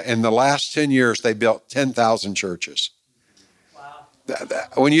Tanzania, in the last 10 years, they built 10,000 churches. Wow.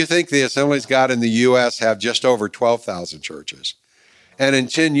 When you think the Assemblies of God in the U.S. have just over 12,000 churches, and in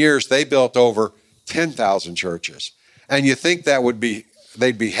 10 years they built over 10,000 churches, and you think they'd be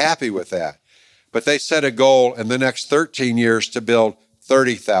happy with that. But they set a goal in the next 13 years to build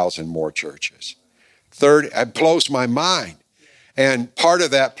 30,000 more churches. It blows my mind. And part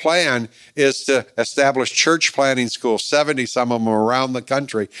of that plan is to establish church planting schools, 70 some of them around the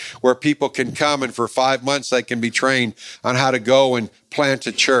country, where people can come and for 5 months they can be trained on how to go and plant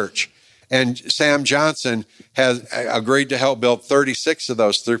a church. And Sam Johnson has agreed to help build 36 of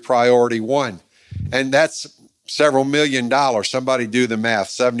those through Priority One. And that's several $1 million. Somebody do the math.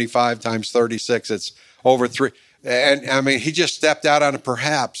 75 times 36, it's over 3. And I mean, he just stepped out on it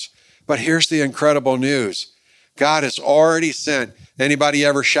perhaps. But here's the incredible news. God has already sent. Anybody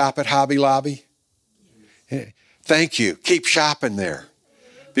ever shop at Hobby Lobby? Thank you. Keep shopping there.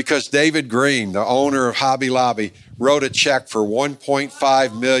 Because David Green, the owner of Hobby Lobby, wrote a check for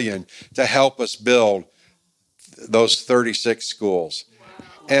 $1.5 million to help us build those 36 schools.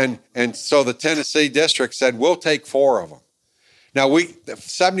 And so the Tennessee district said, we'll take 4 of them. Now,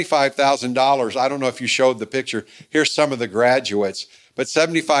 $75,000, I don't know if you showed the picture. Here's some of the graduates. But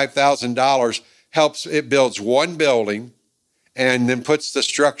 $75,000 helps, it builds one building and then puts the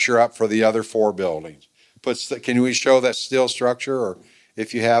structure up for the other 4 buildings. Can we show that steel structure? Or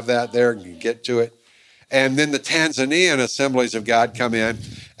if you have that there, you can get to it. And then the Tanzanian Assemblies of God come in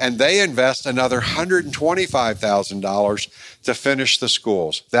and they invest another $125,000 to finish the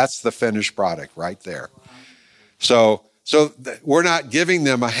schools. That's the finished product right there. So we're not giving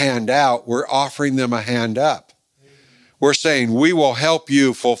them a handout. We're offering them a hand up. We're saying, we will help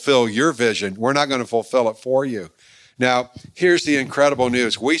you fulfill your vision. We're not going to fulfill it for you. Now, here's the incredible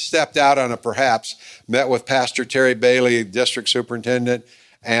news. We stepped out on it perhaps, met with Pastor Terry Bailey, district superintendent,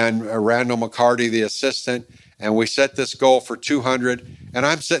 and Randall McCarty, the assistant, and we set this goal for 200. And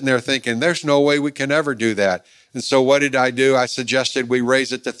I'm sitting there thinking, there's no way we can ever do that. And so what did I do? I suggested we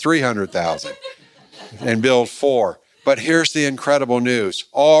raise it to 300,000 and build 4. But here's the incredible news.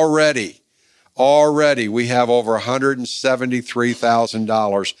 Already, we have over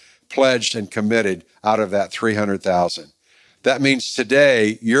 $173,000 pledged and committed out of that 300,000. That means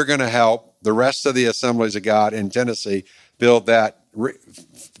today you're going to help the rest of the Assemblies of God in Tennessee build that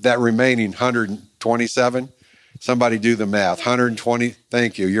remaining 127. Somebody do the math. 120.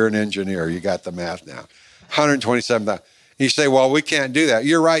 Thank you. You're an engineer. You got the math now. 127,000. You say, well, we can't do that.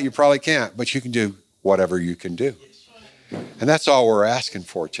 You're right. You probably can't, but you can do whatever you can do. And that's all we're asking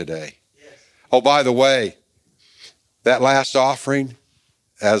for today. Oh, by the way, that last offering,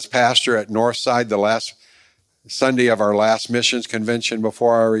 as pastor at Northside, the last Sunday of our last missions convention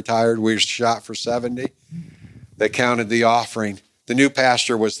before I retired, we shot for 70. They counted the offering. The new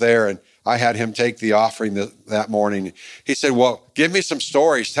pastor was there, and I had him take the offering that morning. He said, well, give me some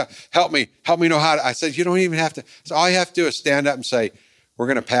stories. Help me know how to. I said, you don't even have to. So all you have to do is stand up and say, we're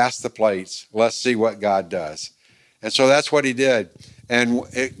going to pass the plates. Let's see what God does. And so that's what he did. And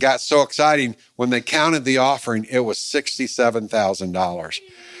it got so exciting. When they counted the offering, it was $67,000.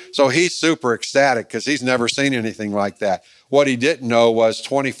 So he's super ecstatic because he's never seen anything like that. What he didn't know was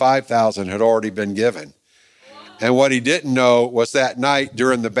 $25,000 had already been given. And what he didn't know was that night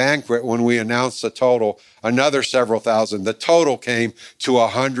during the banquet, when we announced the total, another several thousand, the total came to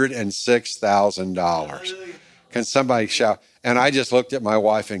 $106,000. Can somebody shout? And I just looked at my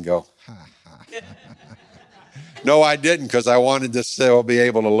wife and go, no, I didn't, because I wanted to still be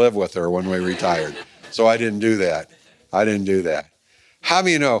able to live with her when we retired. So I didn't do that. How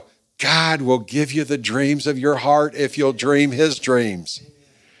many of you know God will give you the dreams of your heart if you'll dream his dreams?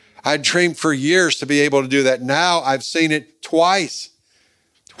 I dreamed for years to be able to do that. Now I've seen it twice.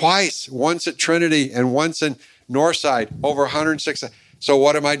 Once at Trinity and once in Northside, over 106. So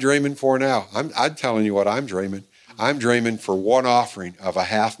what am I dreaming for now? I'm telling you what I'm dreaming. I'm dreaming for one offering of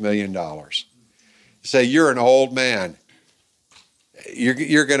 $500,000. Say, you're an old man.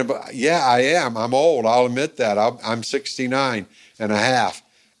 You're going to, yeah, I am. I'm old. I'll admit that. I'm 69 and a half.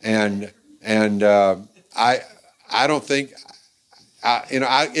 And I don't think,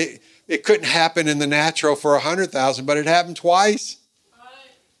 it couldn't happen in the natural for 100,000, but it happened twice.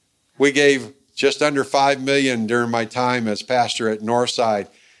 We gave just under $5 million during my time as pastor at Northside.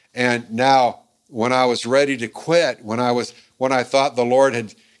 And now when I was ready to quit, when I thought the Lord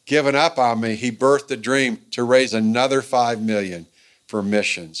had given up on me, he birthed a dream to raise another $5 million for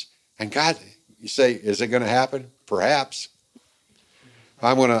missions. And God, you say, is it going to happen? Perhaps.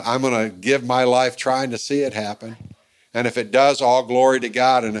 I'm going to give my life trying to see it happen. And if it does, all glory to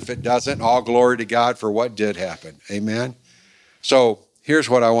God. And if it doesn't, all glory to God for what did happen. Amen. So here's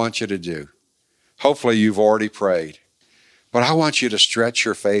what I want you to do. Hopefully you've already prayed. But I want you to stretch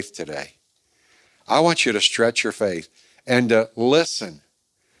your faith today. I want you to stretch your faith and to listen.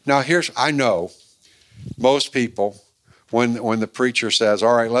 Now, I know most people, when the preacher says,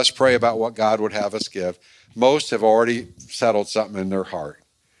 all right, let's pray about what God would have us give, most have already settled something in their heart.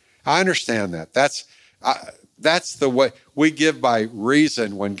 I understand that. That's the way we give by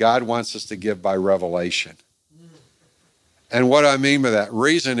reason when God wants us to give by revelation. And what I mean by that,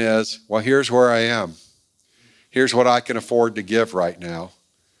 reason is, well, here's where I am. Here's what I can afford to give right now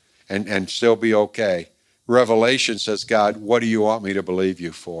and still be okay. Revelation says, God, what do you want me to believe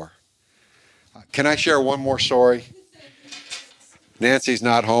you for? Can I share one more story? Nancy's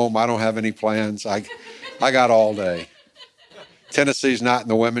not home. I don't have any plans. I got all day. Tennessee's not in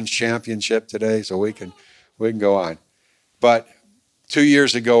the women's championship today, so we can go on. But 2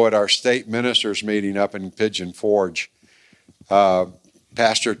 years ago at our state ministers meeting up in Pigeon Forge,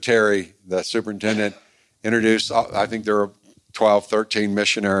 Pastor Terry, the superintendent, introduced, I think there were 12, 13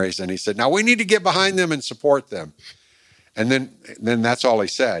 missionaries, and he said, now we need to get behind them and support them. And then that's all he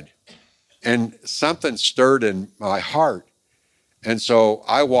said. And something stirred in my heart. And so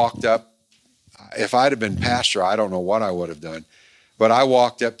I walked up. If I'd have been pastor, I don't know what I would have done. But I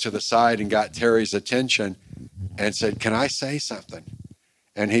walked up to the side and got Terry's attention and said, can I say something?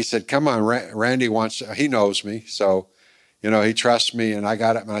 And he said, come on, Randy he knows me. So, he trusts me. And I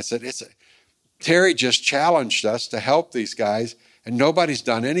got up and I said, Terry just challenged us to help these guys, and nobody's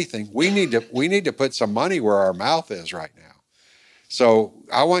done anything. We need to put some money where our mouth is right now. So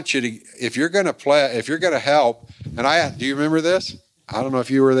I want you to, if you're going to help, and do you remember this? I don't know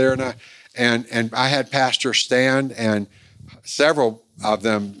if you were there or not. And I had pastors stand, and several of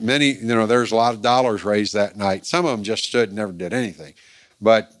them, many, there's a lot of dollars raised that night. Some of them just stood and never did anything.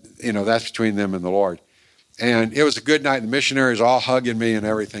 But, that's between them and the Lord. And it was a good night. The missionaries all hugging me and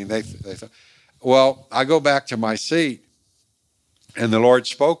everything. They thought, well, I go back to my seat, and the Lord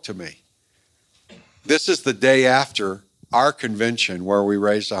spoke to me. This is the day after our convention where we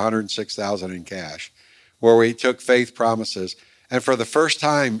raised $106,000 in cash, where we took faith promises. And for the first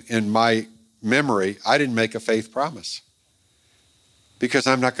time in my memory, I didn't make a faith promise because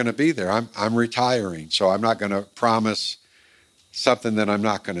I'm not going to be there. I'm retiring, so I'm not going to promise something that I'm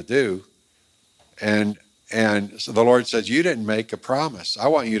not going to do. And so the Lord says, you didn't make a promise. I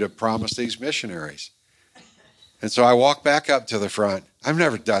want you to promise these missionaries. And so I walk back up to the front. I've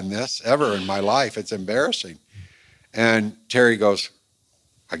never done this ever in my life. It's embarrassing. And Terry goes,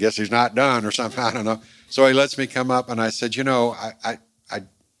 I guess he's not done or something. I don't know. So he lets me come up, and I said,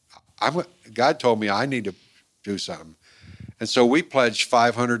 God told me I need to do something. And so we pledged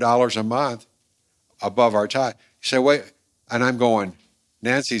 $500 a month above our tithe. He said, wait, and I'm going, I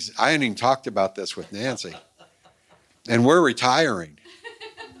hadn't even talked about this with Nancy. And we're retiring.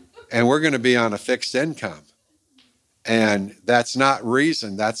 And we're going to be on a fixed income. And that's not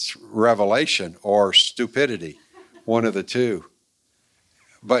reason, that's revelation or stupidity, one of the two.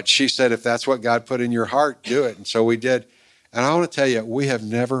 But she said, if that's what God put in your heart, do it. And so we did. And I want to tell you, we have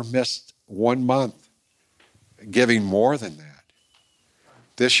never missed 1 month giving more than that.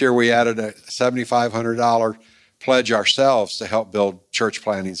 This year we added a $7,500 pledge ourselves to help build church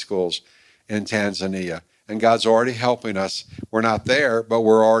planting schools in Tanzania. And God's already helping us. We're not there, but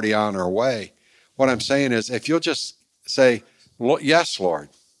we're already on our way. What I'm saying is, if you'll just say, yes, Lord.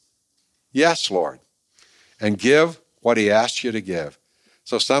 Yes, Lord. And give what he asked you to give.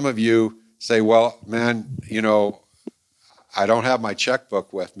 So some of you say, well, man, I don't have my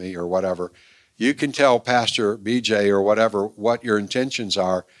checkbook with me or whatever. You can tell Pastor BJ or whatever what your intentions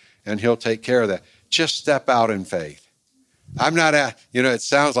are, and he'll take care of that. Just step out in faith. I'm not, it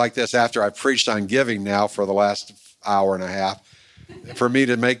sounds like this after I've preached on giving now for the last hour and a half. For me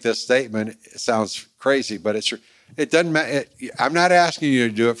to make this statement, it sounds crazy, but it doesn't matter. I'm not asking you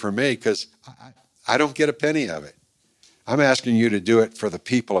to do it for me because I don't get a penny of it. I'm asking you to do it for the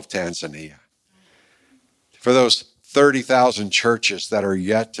people of Tanzania, for those 30,000 churches that are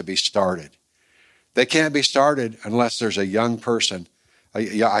yet to be started. They can't be started unless there's a young person.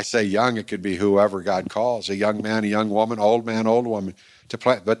 I say young, it could be whoever God calls, a young man, a young woman, old man, old woman, to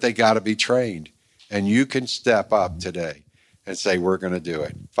plant, but they got to be trained. And you can step up today and say, we're going to do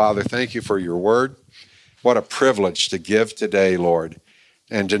it. Father, thank you for your word. What a privilege to give today, Lord,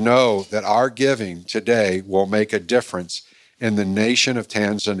 and to know that our giving today will make a difference in the nation of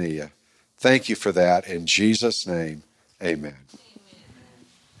Tanzania. Thank you for that. In Jesus' name, amen.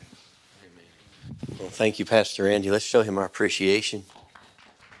 Well, thank you, Pastor Andy. Let's show him our appreciation.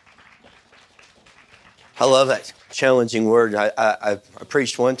 I love that challenging word. I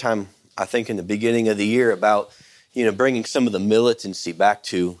preached one time, I think in the beginning of the year, about bringing some of the militancy back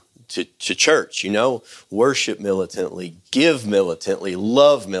to church, worship militantly, give militantly,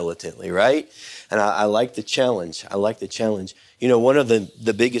 love militantly, right? And I like the challenge. One of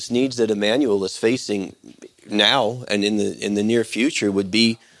the biggest needs that Emmanuel is facing now and in the near future would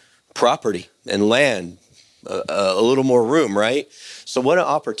be property and land, a little more room, right? So what an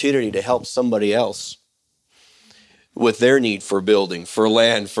opportunity to help somebody else with their need for building, for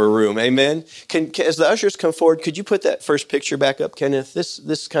land, for room. Amen. As the ushers come forward, could you put that first picture back up, Kenneth?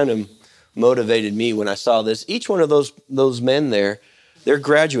 This kind of motivated me when I saw this. Each one of those men there, they're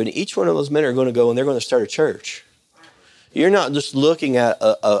graduating. Each one of those men are going to go and they're going to start a church. You're not just looking at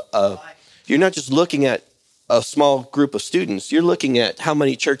a small group of students. You're looking at how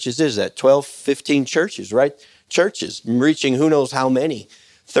many churches is that? 12, 15 churches, right? Churches reaching who knows how many.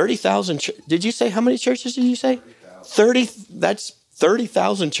 30,000. Did you say how many churches did you say? 30. That's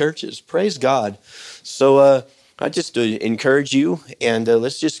 30,000 churches. Praise God. So I just encourage you, and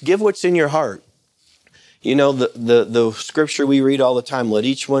let's just give what's in your heart. The scripture we read all the time. Let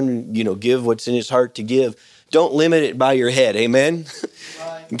each one, give what's in his heart to give. Don't limit it by your head. Amen.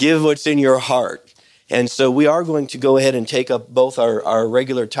 Give what's in your heart. And so we are going to go ahead and take up both our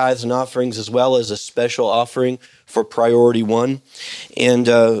regular tithes and offerings as well as a special offering for priority one. And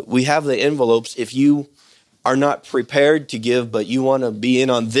we have the envelopes. If you are not prepared to give, but you want to be in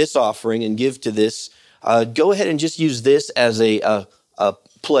on this offering and give to this, go ahead and just use this as a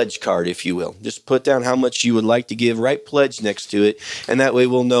pledge card, if you will. Just put down how much you would like to give, write pledge next to it, and that way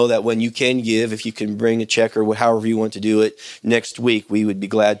we'll know that when you can give, if you can bring a check or however you want to do it next week, we would be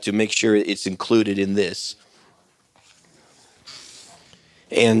glad to make sure it's included in this.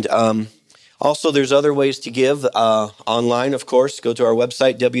 And also, there's other ways to give online, of course. Go to our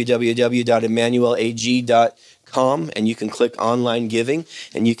website, www.emmanuelag.com, and you can click online giving,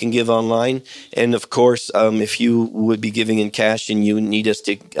 and you can give online. And, of course, if you would be giving in cash and you need us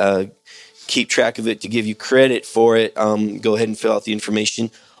to keep track of it, to give you credit for it, go ahead and fill out the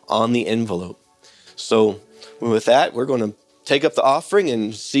information on the envelope. So with that, we're going to take up the offering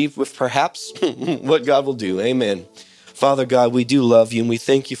and see if perhaps what God will do. Amen. Father God, we do love you, and we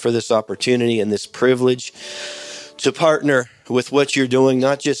thank you for this opportunity and this privilege to partner with what you're doing,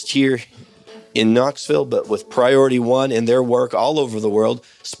 not just here in Knoxville, but with Priority One and their work all over the world.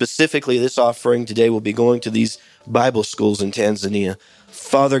 Specifically, this offering today will be going to these Bible schools in Tanzania.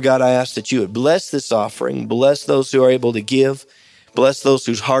 Father God, I ask that you would bless this offering, bless those who are able to give, bless those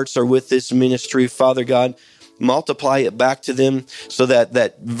whose hearts are with this ministry. Father God, multiply it back to them so that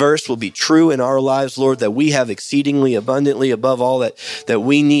that verse will be true in our lives, Lord, that we have exceedingly abundantly above all that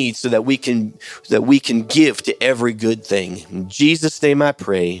we need so that we can give to every good thing. In Jesus' name I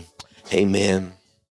pray. Amen.